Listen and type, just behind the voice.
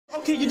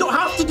Okay, you don't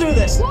have to do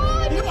this.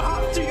 What? You don't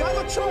have to. You have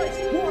a choice.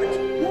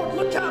 Ward,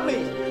 look at me.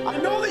 I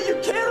know that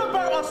you care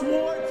about us,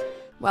 Ward.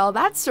 Well,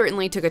 that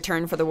certainly took a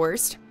turn for the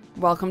worst.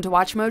 Welcome to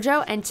Watch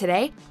Mojo, and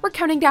today we're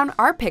counting down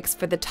our picks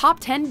for the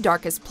top 10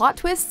 darkest plot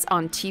twists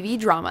on TV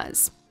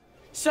dramas.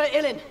 Sir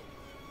Ilin,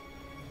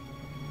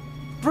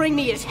 bring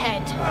me his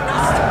head.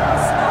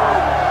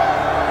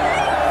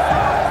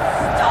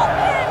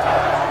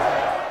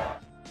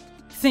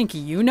 Think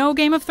you know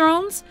Game of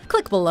Thrones?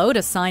 Click below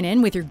to sign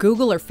in with your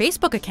Google or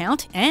Facebook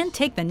account and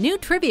take the new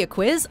trivia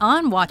quiz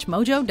on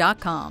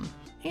WatchMojo.com.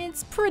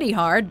 It's pretty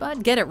hard,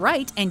 but get it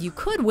right and you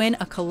could win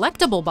a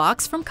collectible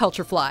box from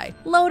Culturefly,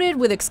 loaded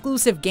with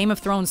exclusive Game of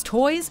Thrones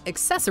toys,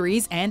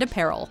 accessories, and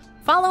apparel.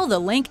 Follow the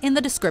link in the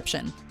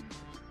description.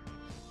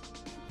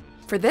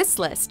 For this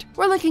list,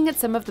 we're looking at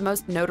some of the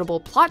most notable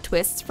plot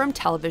twists from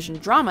television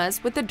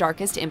dramas with the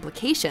darkest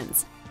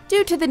implications.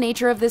 Due to the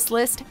nature of this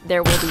list,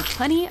 there will be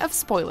plenty of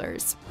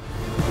spoilers.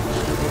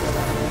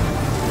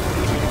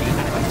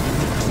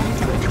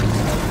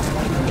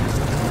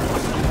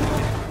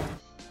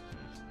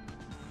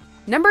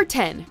 Number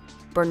 10.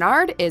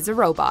 Bernard is a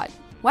robot.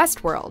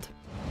 Westworld.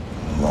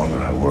 The longer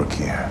I work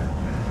here,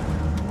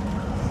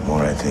 the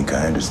more I think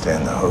I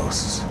understand the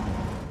hosts.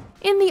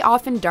 In the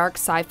often dark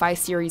sci-fi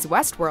series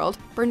Westworld,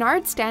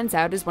 Bernard stands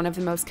out as one of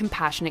the most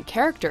compassionate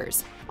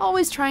characters,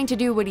 always trying to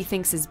do what he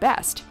thinks is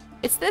best.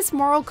 It's this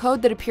moral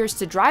code that appears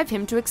to drive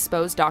him to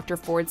expose Dr.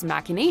 Ford's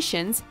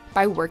machinations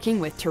by working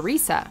with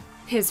Teresa,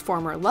 his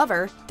former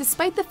lover,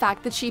 despite the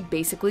fact that she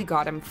basically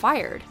got him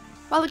fired.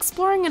 While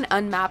exploring an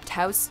unmapped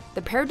house,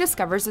 the pair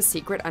discovers a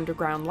secret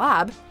underground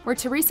lab where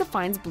Teresa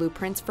finds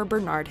blueprints for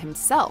Bernard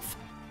himself.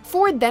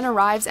 Ford then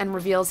arrives and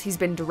reveals he's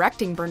been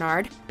directing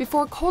Bernard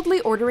before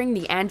coldly ordering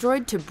the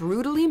android to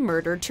brutally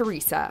murder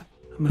Teresa.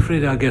 I'm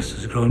afraid our guest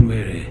has grown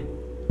weary.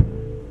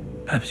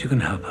 Perhaps you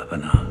can help her,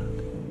 Bernard.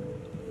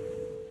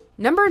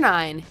 Number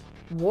 9.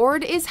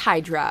 Ward is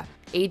Hydra,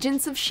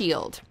 Agents of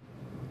S.H.I.E.L.D.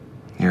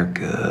 You're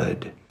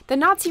good. The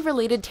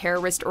Nazi-related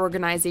terrorist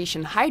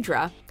organization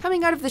Hydra,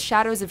 coming out of the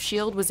shadows of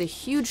S.H.I.E.L.D. was a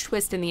huge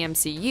twist in the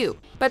MCU,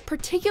 but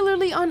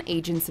particularly on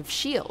Agents of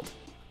S.H.I.E.L.D.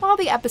 While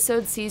the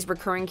episode sees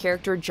recurring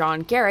character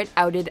John Garrett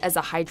outed as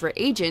a Hydra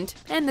agent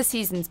and the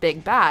season's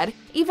big bad,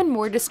 even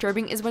more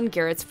disturbing is when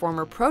Garrett's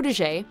former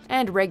protege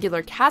and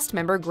regular cast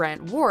member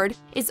Grant Ward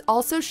is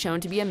also shown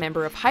to be a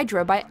member of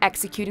Hydra by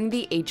executing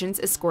the agents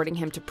escorting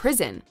him to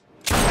prison.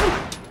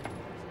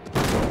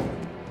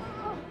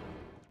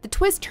 The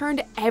twist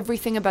turned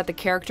everything about the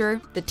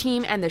character, the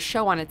team, and the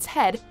show on its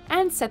head,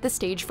 and set the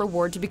stage for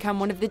Ward to become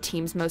one of the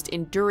team's most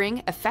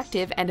enduring,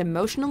 effective, and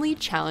emotionally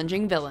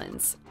challenging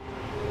villains.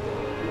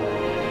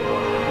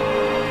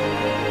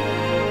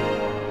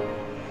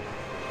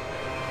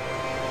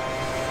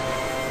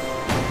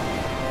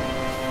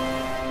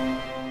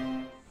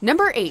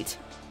 Number 8.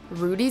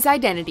 Rudy's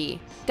identity.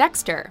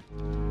 Dexter.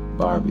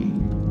 Barbie,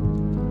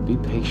 be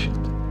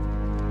patient.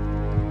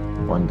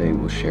 One day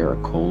we'll share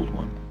a cold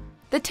one.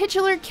 The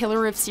titular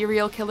killer of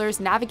serial killers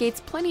navigates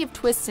plenty of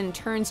twists and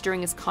turns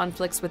during his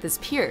conflicts with his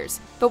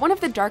peers, but one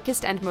of the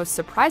darkest and most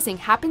surprising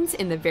happens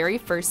in the very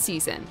first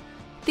season.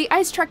 The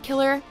ice truck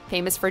killer,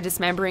 famous for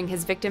dismembering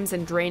his victims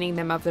and draining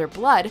them of their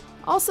blood,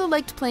 also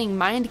liked playing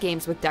mind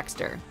games with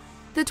Dexter.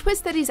 The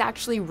twist that he's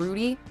actually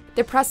Rudy,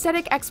 the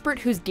prosthetic expert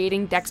who's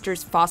dating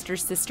Dexter's foster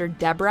sister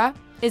Deborah,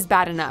 is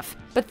bad enough,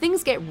 but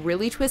things get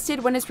really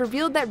twisted when it's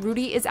revealed that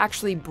Rudy is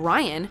actually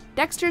Brian,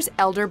 Dexter's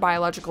elder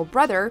biological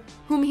brother,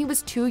 whom he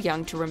was too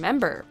young to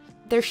remember.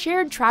 Their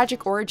shared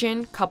tragic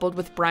origin, coupled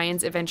with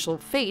Brian's eventual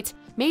fate,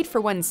 made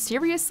for one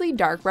seriously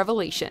dark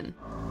revelation.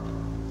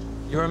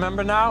 You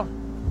remember now?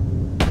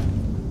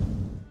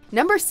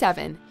 Number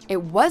 7.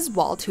 It was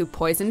Walt who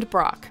poisoned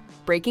Brock.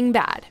 Breaking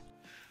Bad.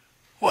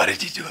 Why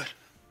did he do it?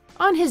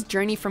 On his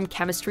journey from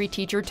chemistry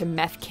teacher to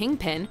meth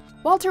kingpin,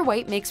 Walter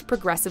White makes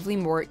progressively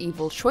more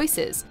evil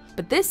choices,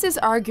 but this is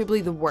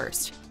arguably the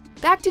worst.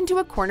 Backed into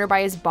a corner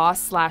by his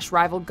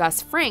boss/rival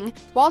Gus Fring,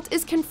 Walt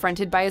is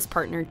confronted by his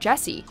partner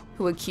Jesse,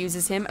 who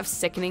accuses him of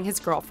sickening his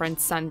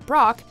girlfriend's son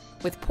Brock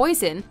with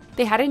poison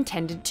they had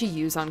intended to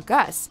use on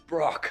Gus.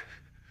 Brock,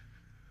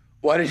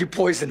 why did you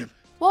poison him?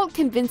 Walt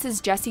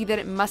convinces Jesse that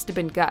it must have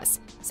been Gus,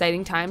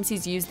 citing times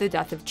he's used the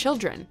death of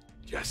children.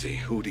 Jesse,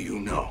 who do you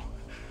know?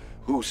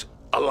 Who's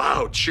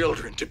allowed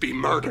children to be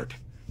murdered?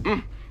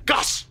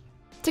 Gus!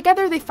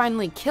 Together they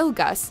finally kill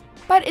Gus,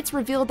 but it's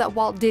revealed that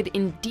Walt did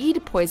indeed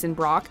poison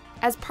Brock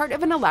as part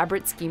of an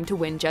elaborate scheme to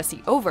win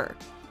Jesse over.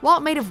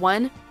 Walt might have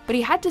won, but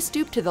he had to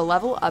stoop to the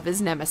level of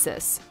his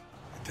nemesis.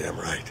 Damn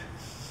right.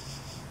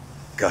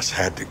 Gus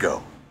had to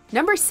go.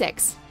 Number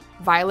 6.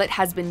 Violet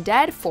has been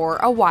dead for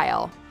a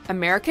while.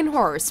 American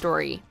Horror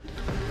Story.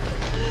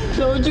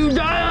 Don't you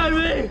die on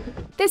me!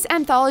 This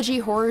anthology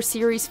horror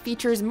series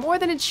features more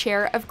than its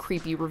share of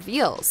creepy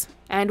reveals.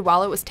 And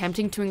while it was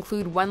tempting to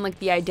include one like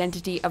the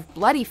identity of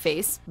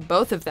Bloodyface,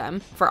 both of them,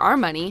 for our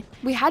money,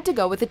 we had to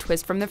go with a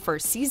twist from the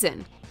first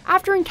season.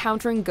 After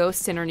encountering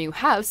ghosts in her new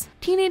house,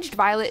 teenaged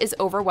Violet is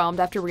overwhelmed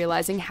after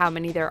realizing how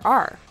many there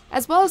are,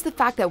 as well as the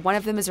fact that one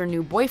of them is her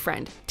new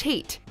boyfriend,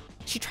 Tate.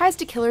 She tries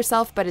to kill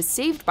herself but is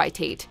saved by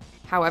Tate.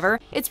 However,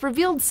 it's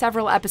revealed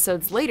several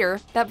episodes later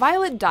that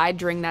Violet died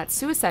during that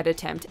suicide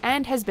attempt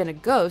and has been a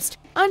ghost,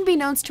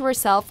 unbeknownst to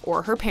herself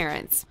or her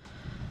parents.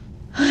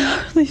 I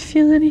hardly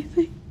feel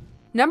anything.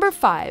 Number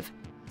 5.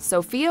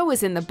 Sophia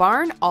was in the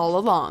barn all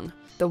along.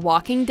 The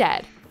Walking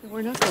Dead.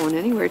 We're not going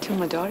anywhere till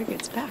my daughter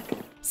gets back.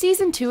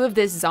 Season 2 of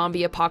this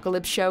zombie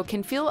apocalypse show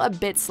can feel a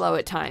bit slow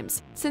at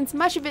times, since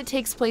much of it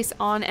takes place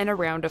on and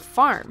around a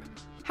farm.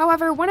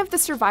 However, one of the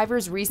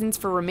survivors' reasons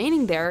for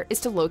remaining there is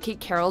to locate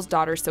Carol's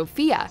daughter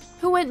Sophia,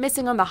 who went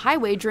missing on the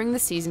highway during the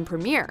season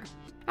premiere.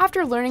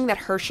 After learning that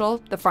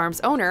Herschel, the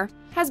farm's owner,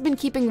 has been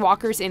keeping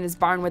walkers in his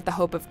barn with the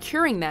hope of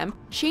curing them,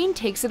 Shane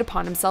takes it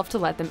upon himself to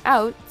let them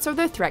out so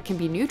their threat can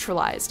be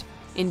neutralized.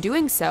 In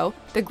doing so,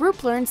 the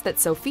group learns that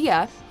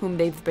Sophia, whom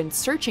they've been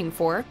searching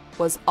for,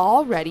 was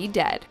already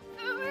dead.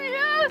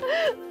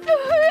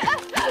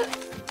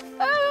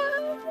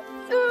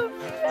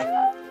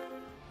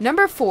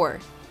 Number 4.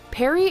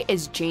 Perry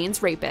is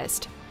Jane's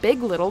rapist.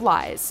 Big Little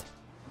Lies.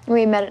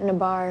 We met in a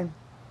bar.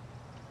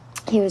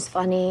 He was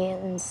funny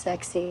and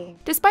sexy.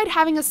 Despite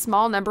having a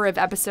small number of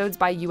episodes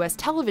by US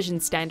television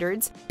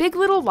standards, Big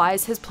Little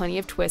Lies has plenty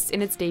of twists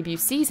in its debut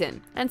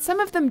season, and some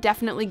of them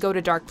definitely go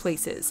to dark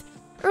places.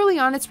 Early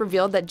on, it's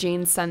revealed that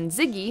Jane's son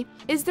Ziggy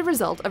is the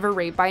result of a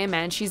rape by a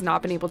man she's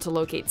not been able to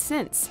locate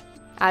since.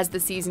 As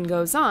the season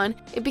goes on,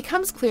 it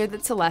becomes clear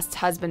that Celeste's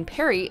husband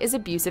Perry is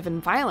abusive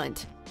and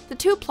violent. The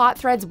two plot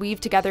threads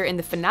weave together in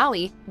the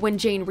finale when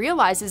Jane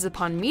realizes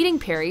upon meeting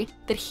Perry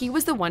that he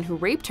was the one who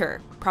raped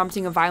her,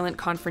 prompting a violent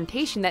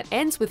confrontation that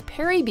ends with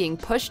Perry being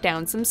pushed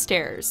down some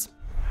stairs.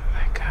 Oh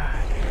my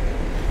God.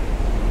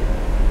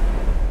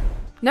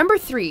 Number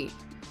 3.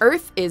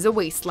 Earth is a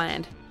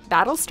Wasteland.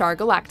 Battlestar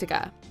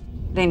Galactica.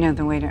 They know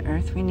the way to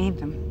Earth. We need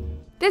them.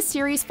 This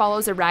series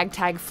follows a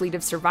ragtag fleet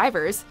of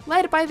survivors,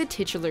 led by the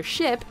titular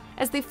ship,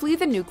 as they flee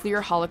the nuclear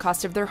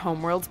holocaust of their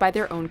homeworlds by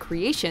their own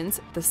creations,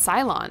 the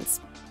Cylons.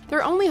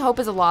 Their only hope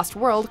is a lost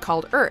world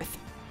called Earth.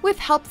 With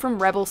help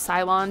from rebel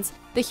Cylons,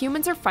 the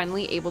humans are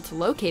finally able to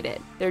locate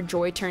it. Their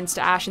joy turns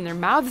to ash in their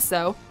mouths,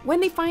 though, when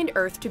they find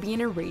Earth to be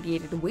an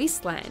irradiated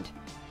wasteland.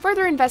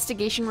 Further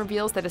investigation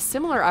reveals that a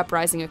similar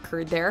uprising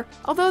occurred there,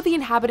 although the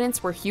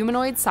inhabitants were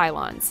humanoid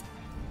Cylons.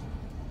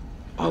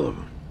 All of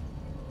them.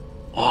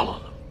 All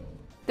of them.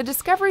 The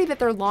discovery that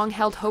their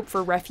long-held hope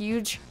for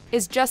refuge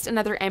is just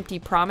another empty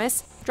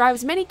promise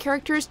drives many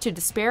characters to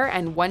despair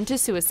and one to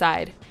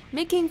suicide,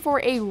 making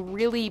for a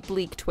really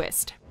bleak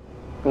twist.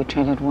 We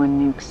traded one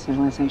nuke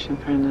civilization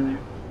for another.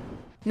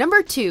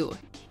 Number 2.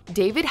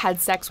 David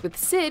had sex with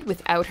Sid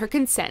without her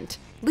consent.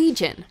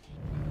 Legion.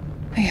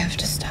 I have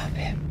to stop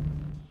him.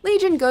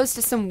 Legion goes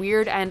to some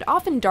weird and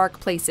often dark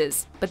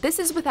places, but this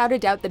is without a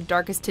doubt the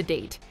darkest to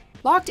date.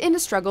 Locked in a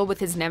struggle with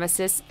his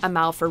nemesis,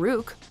 Amal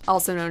Farouk,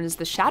 also known as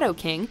the Shadow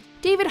King,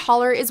 David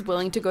Haller is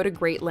willing to go to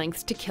great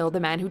lengths to kill the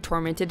man who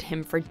tormented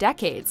him for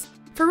decades.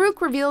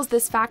 Farouk reveals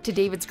this fact to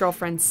David's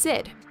girlfriend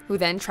Sid, who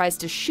then tries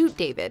to shoot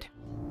David.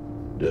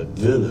 The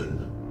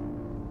villain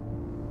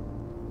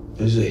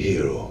is a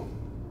hero,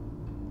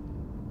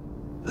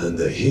 and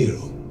the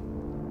hero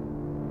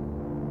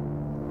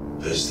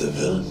is the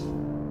villain.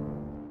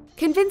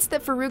 Convinced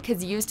that Farouk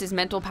has used his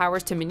mental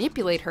powers to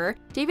manipulate her,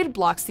 David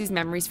blocks these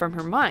memories from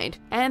her mind,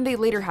 and they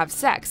later have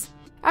sex.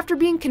 After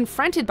being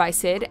confronted by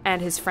Sid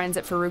and his friends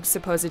at Farouk's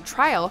supposed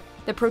trial,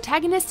 the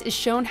protagonist is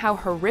shown how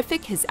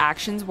horrific his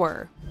actions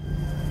were.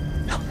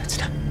 No, that's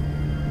not.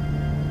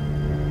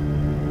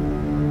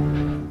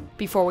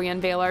 Before we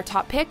unveil our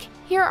top pick,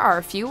 here are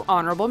a few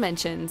honorable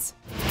mentions.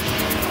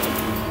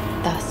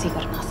 Thus, you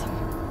got nothing.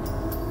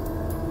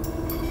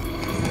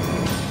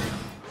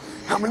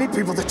 How many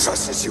people that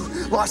trusted you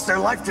lost their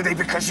life today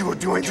because you were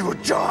doing your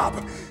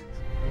job?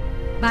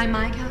 By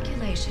my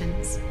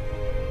calculations,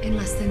 in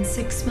less than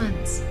 6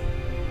 months,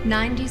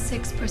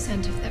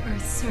 96% of the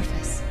Earth's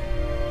surface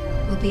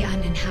will be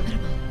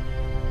uninhabitable.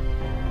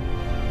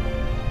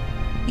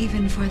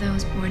 Even for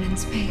those born in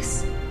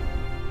space.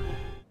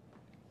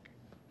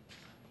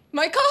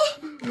 Michael?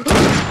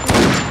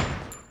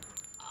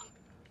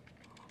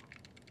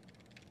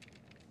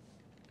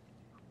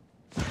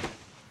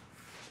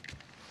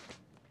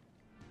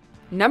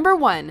 Number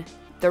 1.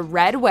 The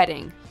Red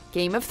Wedding.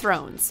 Game of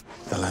Thrones.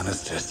 The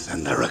Lannisters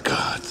send their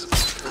regards.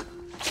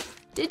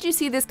 Did you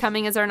see this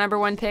coming as our number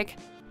 1 pick?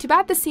 Too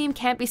bad the same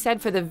can't be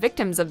said for the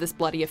victims of this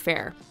bloody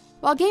affair.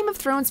 While Game of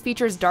Thrones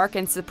features dark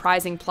and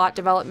surprising plot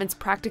developments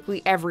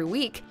practically every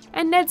week,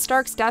 and Ned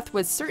Stark's death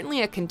was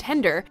certainly a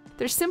contender,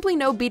 there's simply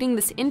no beating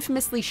this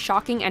infamously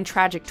shocking and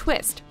tragic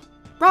twist.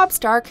 Robb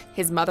Stark,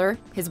 his mother,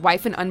 his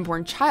wife and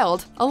unborn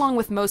child, along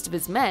with most of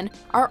his men,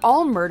 are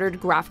all murdered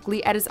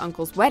graphically at his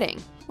uncle's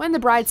wedding, when the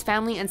bride's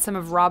family and some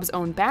of Robb's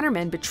own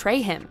bannermen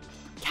betray him.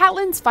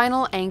 Catelyn's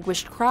final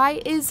anguished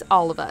cry is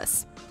all of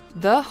us.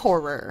 The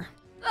horror.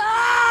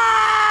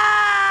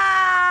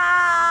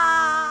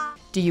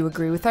 Do you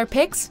agree with our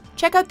picks?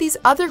 Check out these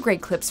other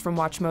great clips from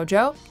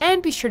WatchMojo,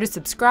 and be sure to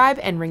subscribe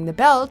and ring the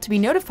bell to be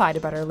notified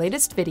about our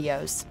latest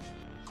videos.